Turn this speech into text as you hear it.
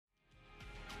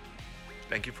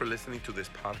Thank you for listening to this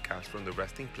podcast from the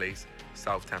Resting Place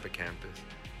South Tampa campus.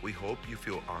 We hope you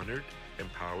feel honored,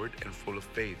 empowered, and full of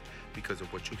faith because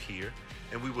of what you hear,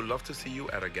 and we would love to see you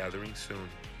at a gathering soon.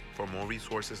 For more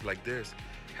resources like this,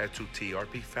 head to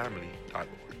trpfamily.org.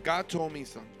 God told me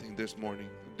something this morning.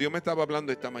 Dios me estaba hablando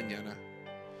esta mañana.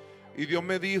 Y Dios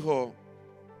me dijo,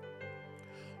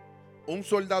 un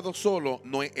soldado solo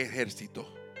no es ejército.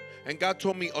 And God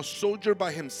told me a soldier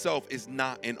by himself is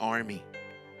not an army.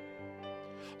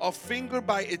 A finger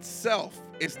by itself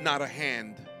is not a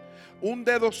hand. Un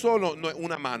dedo solo no es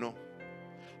una mano.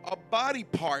 A body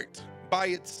part by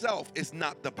itself is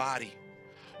not the body.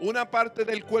 Una parte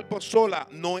del cuerpo sola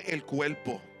no es el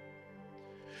cuerpo.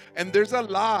 And there's a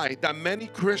lie that many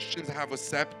Christians have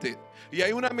accepted. Y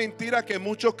hay una mentira que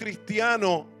muchos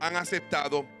cristianos han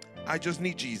aceptado. I just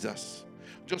need Jesus.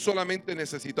 Yo solamente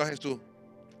necesito a Jesús.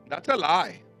 That's a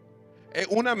lie. Es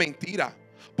una mentira.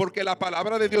 Porque la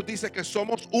palabra de Dios dice que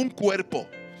somos un cuerpo.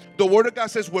 The word of God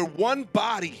says we're one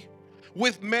body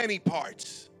with many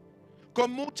parts.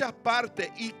 Con muchas partes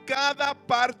y cada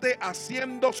parte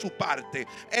haciendo su parte.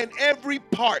 And every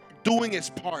part doing its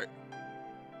part.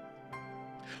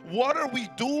 What are we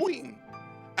doing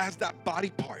as that body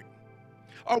part?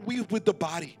 Are we with the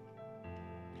body?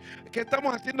 ¿Qué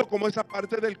estamos haciendo como esa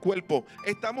parte del cuerpo?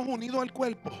 ¿Estamos unidos al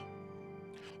cuerpo?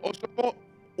 ¿O somos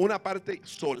una parte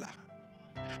sola?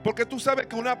 Porque tú sabes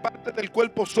que una parte del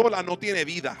cuerpo sola no tiene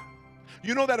vida.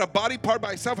 You know that a body part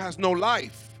by itself has no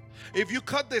life. If you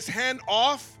cut this hand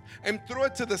off and throw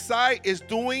it to the side, it's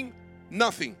doing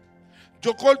nothing.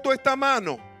 Yo corto esta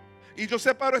mano y yo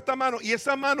separo esta mano y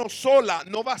esa mano sola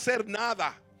no va a hacer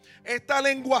nada. Esta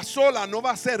lengua sola no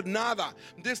va a hacer nada.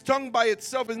 This tongue by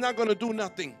itself is not going to do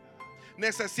nothing.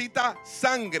 Necesita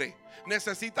sangre.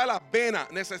 Necesita la vena,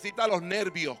 necesita los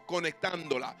nervios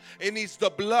conectándola. It needs the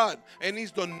blood, it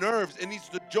needs the nerves, it needs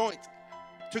the joints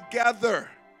together,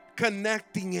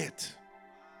 connecting it.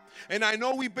 And I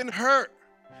know we've been hurt.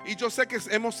 Y yo sé que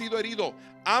hemos sido heridos.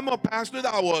 I'm a pastor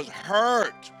that was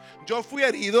hurt. Yo fui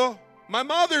herido. My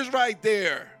mother's right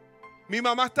there. Mi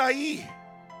mamá está ahí.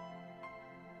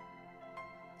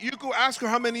 You could ask her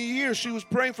how many years she was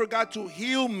praying for God to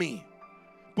heal me.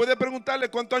 Puede preguntarle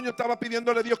cuántos años estaba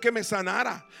pidiéndole a Dios que me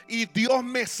sanara. Y Dios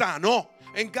me sanó.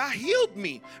 And God healed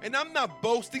me. And I'm not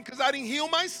boasting because I didn't heal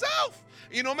myself.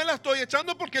 Y no me la estoy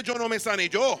echando porque yo no me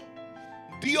sané yo.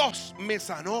 Dios me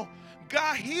sanó.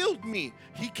 God healed me.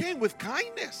 He came with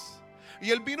kindness. Y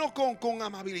Él vino con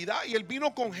amabilidad. Y Él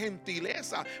vino con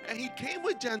gentileza. And He came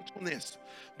with gentleness.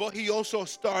 But He also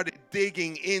started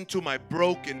digging into my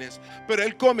brokenness. Pero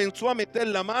Él comenzó a meter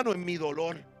la mano en mi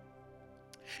dolor.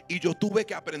 Y yo tuve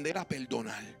que aprender a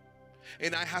perdonar.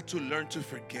 And I had to learn to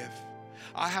forgive.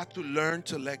 I had to learn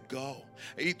to let go.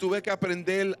 Y tuve que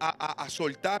aprender a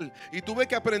soltar. Y tuve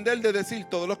que aprender de decir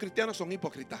todos los cristianos son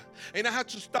hipócritas. And I had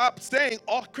to stop saying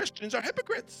all Christians are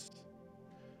hypocrites.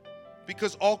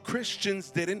 Because all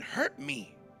Christians didn't hurt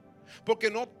me. Porque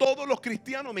no todos los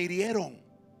cristianos me hirieron.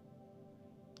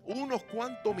 Unos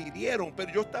cuantos me hirieron,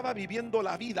 pero yo estaba viviendo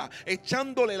la vida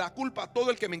echándole la culpa a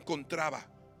todo el que me encontraba.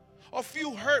 A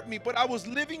few hurt me, but I was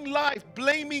living life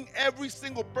blaming every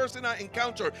single person I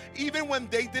encountered, even when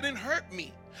they didn't hurt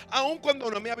me. Aun cuando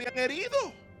no me habían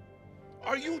herido.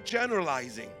 Are you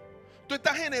generalizing? Tú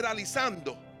estás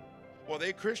generalizando. Well,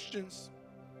 they're Christians.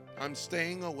 I'm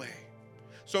staying away.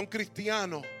 Son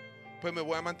cristianos. Pues me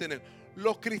voy a mantener.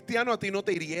 Los cristianos a ti no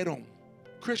te hirieron.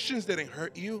 Christians didn't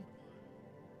hurt you.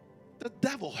 The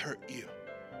devil hurt you.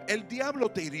 El diablo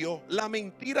te hirió. La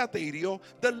mentira te hirió.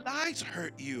 The lies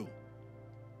hurt you.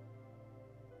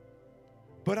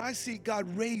 But I see God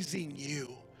raising you.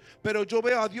 Pero yo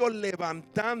veo a Dios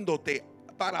levantándote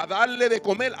para darle de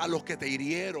comer a los que te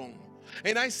hirieron.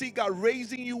 And I see God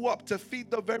raising you up to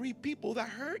feed the very people that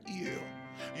hurt you.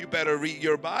 You better read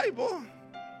your Bible.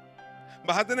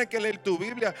 Vas a tener que leer tu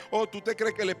Biblia. Oh, ¿tú te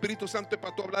crees que el Espíritu Santo es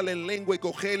para tú hablar en lengua y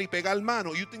coger y pegar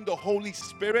mano? You think the Holy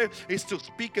Spirit is to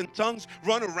speak in tongues,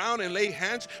 run around and lay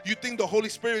hands? You think the Holy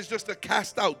Spirit is just to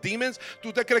cast out demons?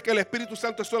 ¿Tú te crees que el Espíritu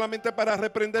Santo es solamente para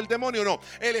reprender el demonio? No,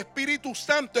 el Espíritu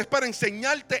Santo es para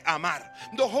enseñarte a amar.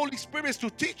 The Holy Spirit is to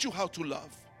teach you how to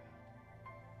love.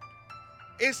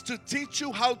 It's to teach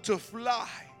you how to fly.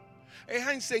 Es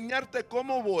a enseñarte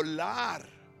cómo volar.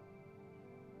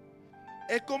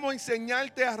 Es como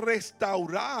enseñarte a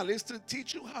restaurar. It's to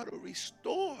teach you how to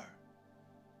restore.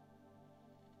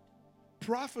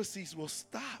 Prophecies will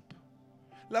stop.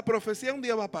 La profecía un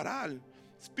día va a parar.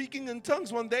 Speaking in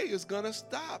tongues one day is going to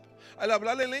stop. El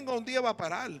hablar en lengua un día va a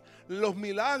parar. Los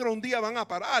milagros un día van a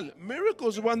parar.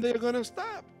 Miracles one day are going to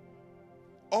stop.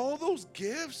 All those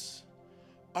gifts,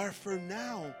 are for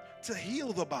now to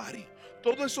heal the body.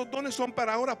 Todos esos dones son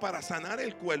para ahora, para sanar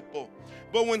el cuerpo.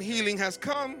 But when healing has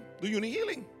come, do you need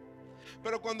healing?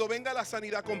 Pero cuando venga la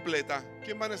sanidad completa,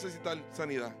 ¿quién va a necesitar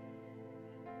sanidad?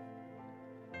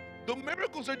 The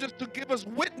miracles are just to give us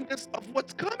witness of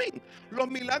what's coming. Los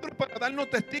milagros para darnos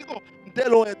testigo de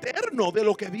lo eterno, de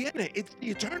lo que viene. It's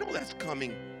the eternal that's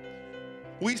coming.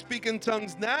 We speak in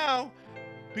tongues now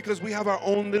because we have our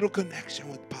own little connection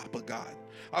with Papa God.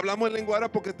 Hablamos en lengua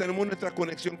árabe porque tenemos nuestra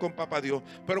conexión con Papa Dios.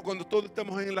 Pero cuando todos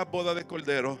estamos en la boda de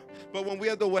Cordero, but when we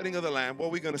are at the wedding of the Lamb, what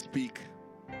are we going to speak?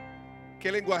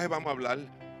 ¿Qué lenguaje vamos a hablar?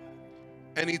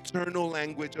 An eternal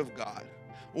language of God.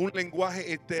 Un lenguaje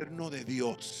eterno de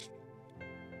Dios.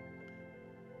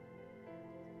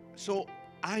 So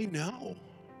I know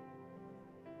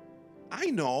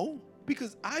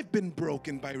because I've been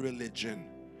broken by religion,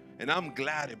 and I'm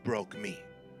glad it broke me.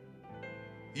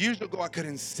 Years ago I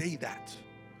couldn't say that,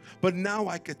 but now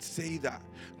I could say that.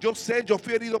 Yo sé, yo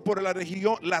fui herido por la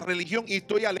religión y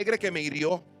estoy alegre que me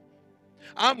hirió.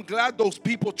 I'm glad those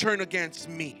people turned against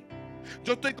me.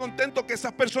 Yo estoy contento que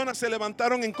esas personas se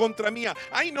levantaron en contra mía.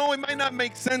 I know it might not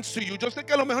make sense to you. Yo sé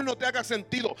que a lo mejor no te haga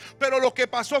sentido, pero lo que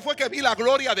pasó fue que vi la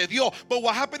gloria de Dios. But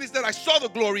what happened is that I saw the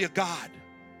glory of God.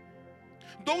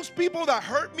 Those people that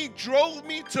hurt me drove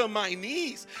me to my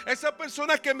knees. Esas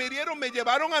personas que me hirieron me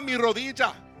llevaron a mi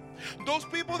rodilla. Those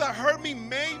people that hurt me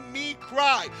made me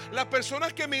cry. Las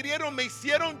personas que me hirieron me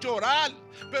hicieron llorar.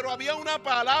 Pero había una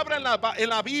palabra en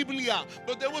la Biblia.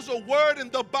 But there was a word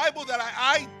in the Bible that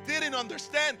I didn't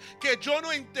understand. Que yo no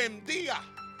entendía.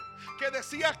 Que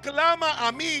decía, clama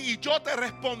a mí y yo te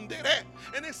responderé.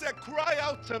 And it said, cry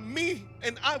out to me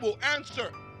and I will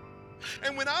answer.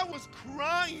 And when I was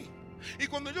crying, y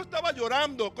cuando yo estaba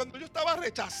llorando, cuando yo estaba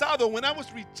rechazado, when I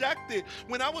was rejected,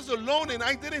 when I was alone and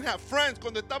I didn't have friends,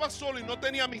 cuando estaba solo y no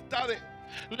tenía amistades,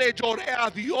 le lloré a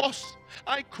Dios.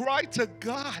 I cried to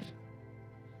God.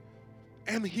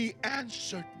 And He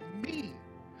answered me.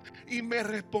 Y me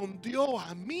respondió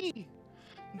a mí.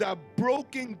 The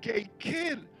broken gay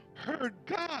kid heard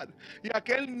God. Y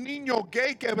aquel niño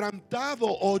gay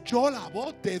quebrantado oyó la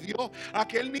voz de Dios.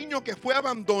 Aquel niño que fue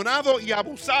abandonado y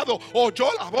abusado oyó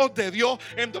la voz de Dios.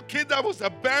 And the kid that was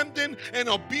abandoned and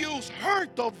abused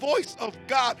heard the voice of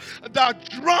God. The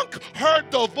drunk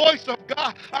heard the voice of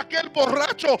God. Aquel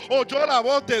borracho oyó la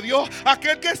voz de Dios.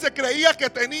 Aquel que se creía que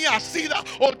tenía sida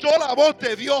oyó la voz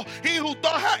de Dios. He who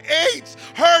thought had AIDS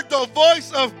heard the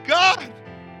voice of God.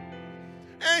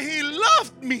 And He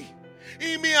loved me.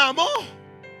 Y me amó.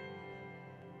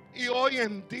 Y hoy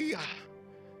en día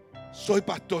soy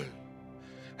pastor.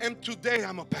 And today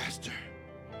I'm a pastor.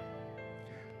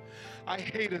 I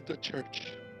hated the church.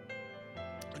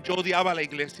 Yo odiaba la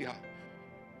iglesia.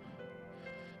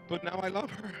 But now I love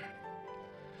her.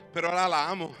 Pero ahora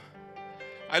la amo.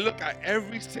 I look at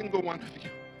every single one of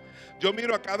you. Yo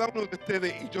miro a cada uno de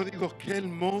ustedes y yo digo, qué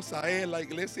hermosa es la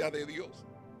iglesia de Dios.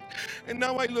 And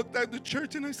now I looked at the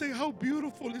church and I say, how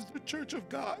beautiful is the church of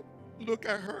God. Look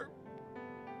at her.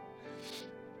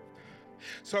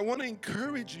 So I want to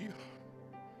encourage you.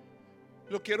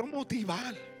 Lo quiero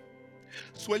motivar.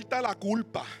 Suelta la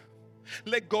culpa.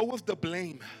 Let go of the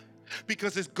blame.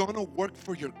 Because it's gonna work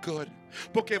for your good.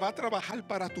 Porque va a trabajar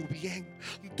para tu bien.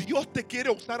 Dios te quiere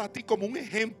usar a ti como un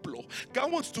ejemplo.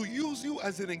 God wants to use you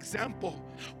as an example.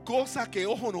 Cosa que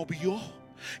ojo no vio.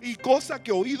 Y cosa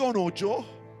que oído no oyó.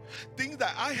 Things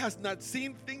that eye has not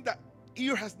seen, things that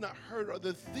ear has not heard, are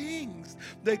the things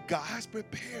that God has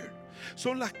prepared.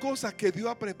 Son las cosas que Dios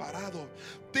ha preparado.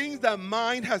 Things that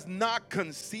mind has not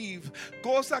conceived.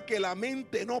 Cosas que la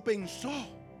mente no pensó.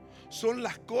 Son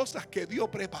las cosas que Dios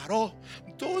preparó.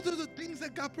 Those are the things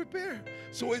that God prepared.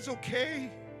 So it's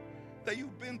okay that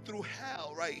you've been through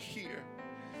hell right here,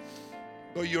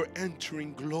 but you're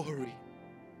entering glory.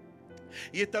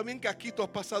 Y está bien que aquí tú has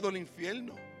pasado el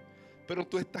infierno, pero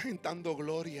tú estás entrando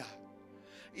gloria.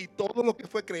 Y todo lo que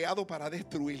fue creado para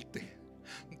destruirte,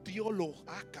 Dios lo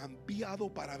ha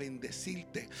cambiado para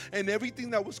bendecirte. And everything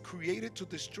that was created to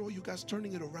destroy you, God's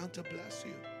turning it around to bless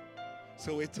you.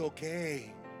 So it's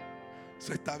okay.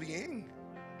 So está bien.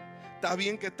 Está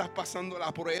bien que estás pasando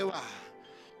la prueba,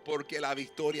 porque la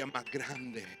victoria es más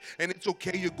grande. And it's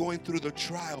okay you're going through the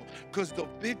trial, because the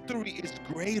victory is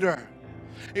greater.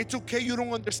 It's okay you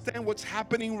don't understand what's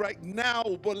happening right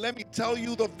now, but let me tell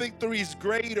you, the victory is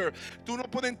greater. Tú no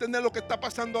puedes entender lo que está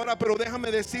pasando ahora, pero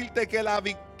déjame decirte que la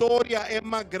victoria es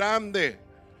más grande.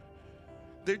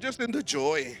 They're just in the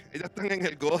joy. Ellas están en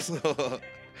el gozo.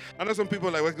 I know some people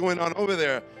are like, what's going on over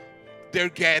there? They're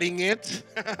getting it.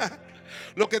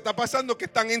 Lo que está pasando es que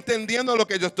están entendiendo lo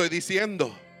que yo estoy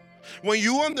diciendo. When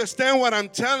you understand what I'm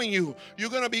telling you, you're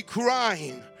going to be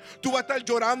crying. Tú vas a estar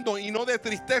llorando y no de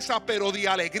tristeza, pero de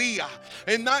alegría.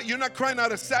 And you're not crying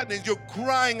out of sadness, you're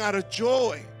crying out of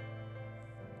joy.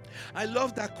 I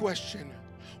love that question.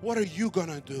 What are you going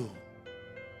to do?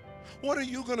 What are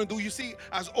you going to do? You see,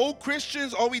 as old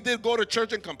Christians, all we did go to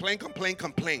church and complain.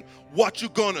 What you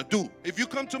going to do? If you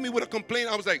come to me with a complaint,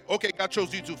 I was like, okay, God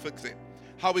chose you to fix it.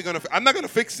 How are we going to I'm not going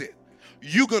to fix it.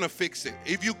 You're going to fix it.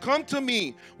 If you come to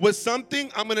me with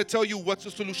something, I'm going to tell you what's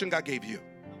the solution God gave you.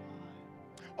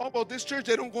 Oh, well, this church,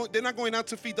 they're not going out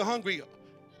to feed the hungry.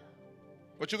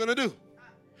 What you going to do?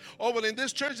 Oh, well, in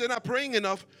this church, they're not praying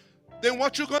enough. Then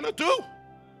what you going to do?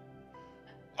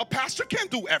 A pastor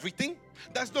can't do everything.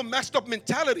 That's the messed up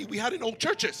mentality we had in old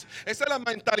churches. Esa es la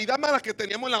mentalidad mala que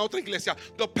teníamos en la otra iglesia.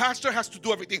 The pastor has to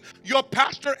do everything. Your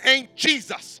pastor ain't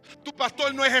Jesus. Tu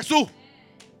pastor no es Jesús.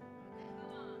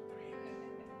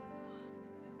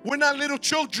 We're not little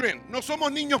children. No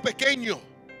somos niños pequeños.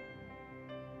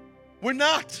 We're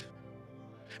not.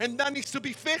 And that needs to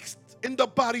be fixed in the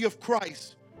body of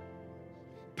Christ.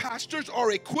 Pastors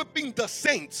are equipping the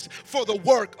saints for the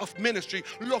work of ministry.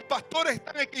 Los pastores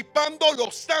están equipando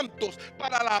los santos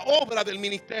para la obra del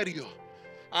ministerio.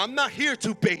 I'm not here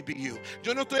to baby you.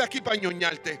 Yo no estoy aquí para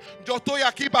ñoñarte. Yo estoy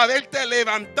aquí para verte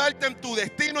levantarte en tu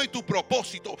destino y tu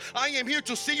propósito. I am here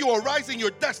to see you arise in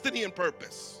your destiny and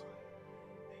purpose.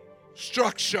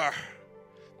 Structure.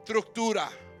 Estructura.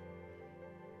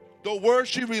 The word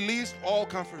she released, all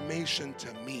confirmation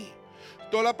to me.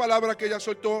 Toda la palabra que ella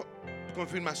soltó,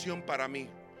 confirmación para mí.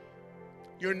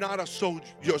 You're not a soldier.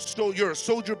 You're a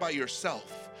soldier by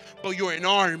yourself, but you're an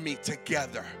army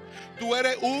together. Tú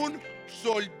eres un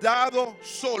soldado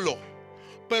solo,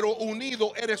 pero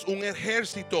unido eres un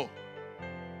ejército.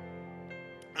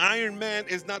 Iron Man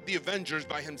is not the Avengers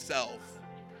by himself.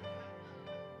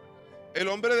 El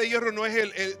hombre de hierro no es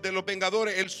el de los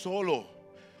Vengadores, él solo.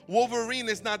 Wolverine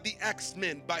is not the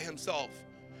X-Men by himself.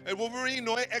 El Wolverine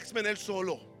no es X-Men, él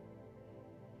solo.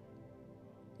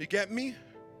 You get me?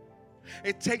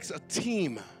 It takes a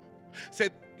team. Se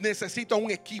necesita un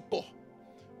equipo.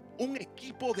 Un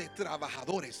equipo de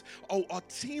trabajadores. Oh, a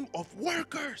team of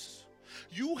workers.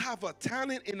 You have a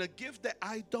talent and a gift that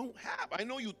I don't have. I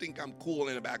know you think I'm cool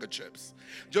in a bag of chips.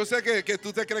 Yo sé que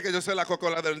tú te crees que yo soy la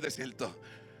Coca-Cola del desierto.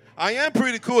 I am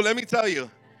pretty cool, let me tell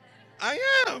you. I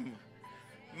am.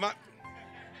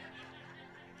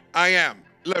 I am.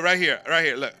 Look, right here,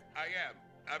 look. I am.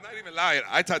 I'm not even lying.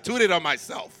 I tattooed it on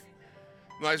myself.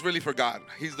 No, it's really for God.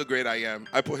 He's the great I am.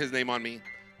 I put his name on me.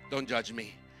 Don't judge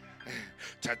me.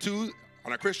 Tattooed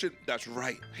on a Christian, that's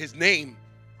right. His name.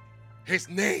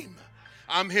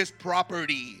 I'm his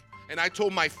property. And I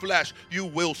told my flesh, you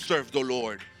will serve the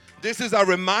Lord. This is a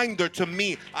reminder to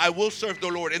me. I will serve the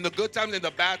Lord in the good times and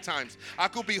the bad times. I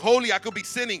could be holy, I could be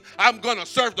sinning. I'm going to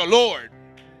serve the Lord.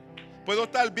 Puedo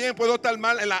estar bien, puedo estar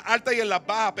mal, en la alta y en la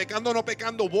baja, pecando o no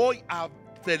pecando, voy a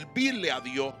servirle a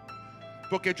Dios.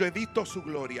 Porque yo he visto su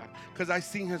gloria. Because I've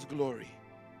seen his glory.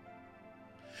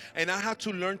 And I had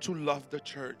to learn to love the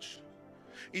church.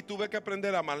 Y tuve que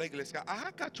aprender a amar la iglesia. I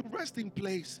got to rest in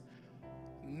place.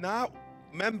 Now,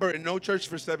 member in no church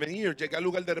for 7 years. Llegué al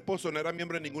lugar de reposo, no era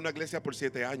miembro de ninguna iglesia por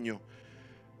 7 años.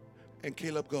 And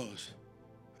Caleb goes,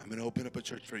 I'm going to open up a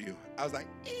church for you. I was like,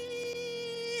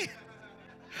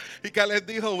 Y Caleb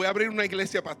dijo, voy a abrir una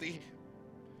iglesia para ti.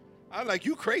 I'm like,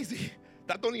 you crazy.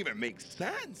 That don't even make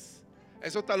sense.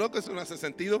 Eso está loco, eso no hace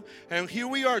sentido. And here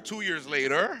we are 2 years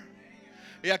later.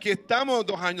 Y aquí estamos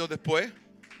 2 años después.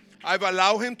 I've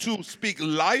allowed him to speak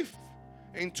life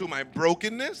into my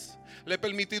brokenness. Le he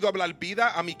permitido hablar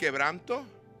vida a mi quebranto.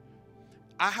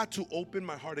 I had to open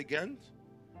my heart again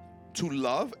to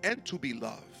love and to be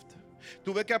loved.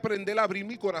 Tuve que aprender a abrir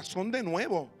mi corazón de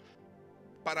nuevo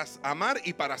para amar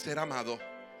y para ser amado.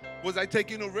 Was I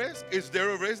taking a risk? Is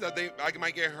there a risk that I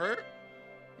might get hurt?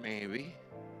 Maybe.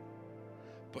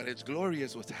 But it's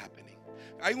glorious what's happening.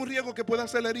 ¿Hay un riesgo que pueda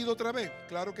ser herido otra vez?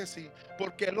 Claro que sí.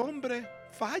 Porque el hombre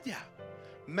falla.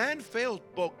 Man fails,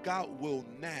 but God will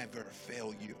never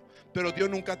fail you. Pero Dios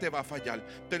nunca te va a fallar.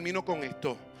 Termino con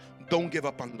esto. Don't give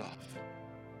up on love.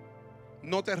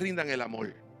 No te rindan el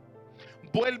amor.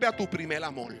 Vuelve a tu primer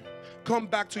amor. Come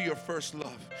back to your first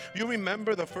love. You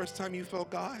remember the first time you felt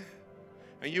God?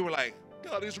 And you were like,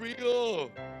 God is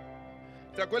real.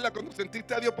 ¿Te acuerdas cuando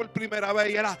sentiste a Dios por primera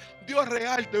vez y era Dios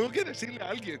real? Tengo que decirle a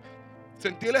alguien.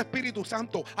 Sentí el Espíritu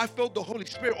Santo. I felt the Holy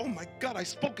Spirit. Oh my God, I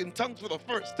spoke in tongues for the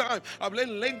first time. Hablé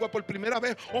en lengua por primera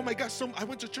vez. Oh my God, I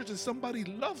went to church and somebody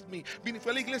loved me. Vine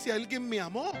fue a la iglesia, alguien me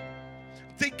amó.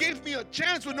 They gave me a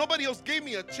chance when nobody else gave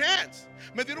me a chance.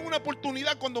 Me dieron una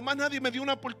oportunidad cuando más nadie me dio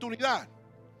una oportunidad.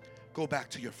 Go back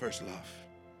to your first love.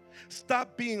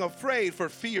 Stop being afraid, for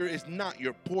fear is not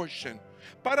your portion.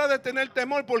 Para de tener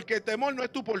temor, porque el temor no es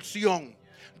tu porción.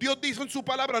 Dios dice en su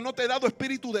palabra, no te he dado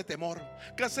espíritu de temor.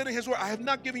 God said in his word, I have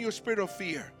not given you a spirit of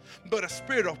fear, but a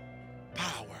spirit of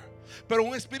power. Pero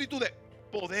un espíritu de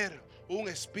poder, un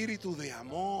espíritu de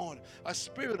amor, a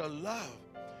spirit of love,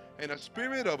 and a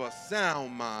spirit of a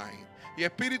sound mind, y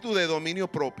espíritu de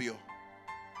dominio propio.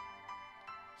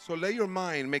 So let your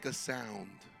mind make a sound.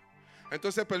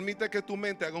 Entonces permite que tu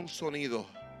mente haga un sonido.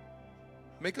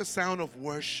 Make a sound of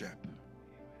worship.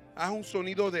 Haz un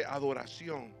sonido de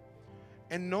adoración.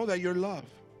 And know that you're loved.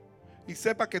 Y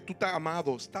sepa que tú estás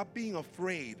amado. Stop being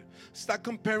afraid. Stop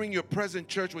comparing your present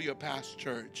church with your past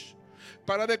church.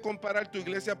 Para de comparar tu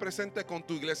iglesia presente con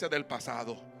tu iglesia del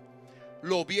pasado.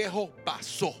 Lo viejo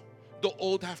pasó. The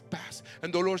old have passed.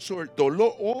 And the Lord said, the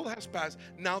old has passed.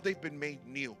 Now they've been made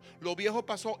new. Lo viejo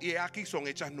pasó y aquí son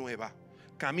hechas nuevas.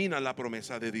 Camina en la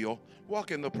promesa de Dios.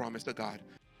 Walk in the promise of God.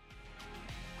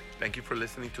 Thank you for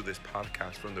listening to this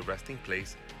podcast from the Resting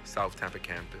Place South Tampa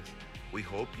campus. We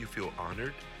hope you feel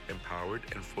honored, empowered,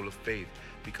 and full of faith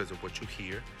because of what you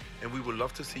hear, and we would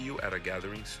love to see you at a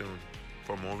gathering soon.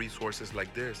 For more resources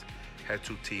like this, head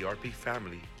to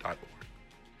trpfamily.org.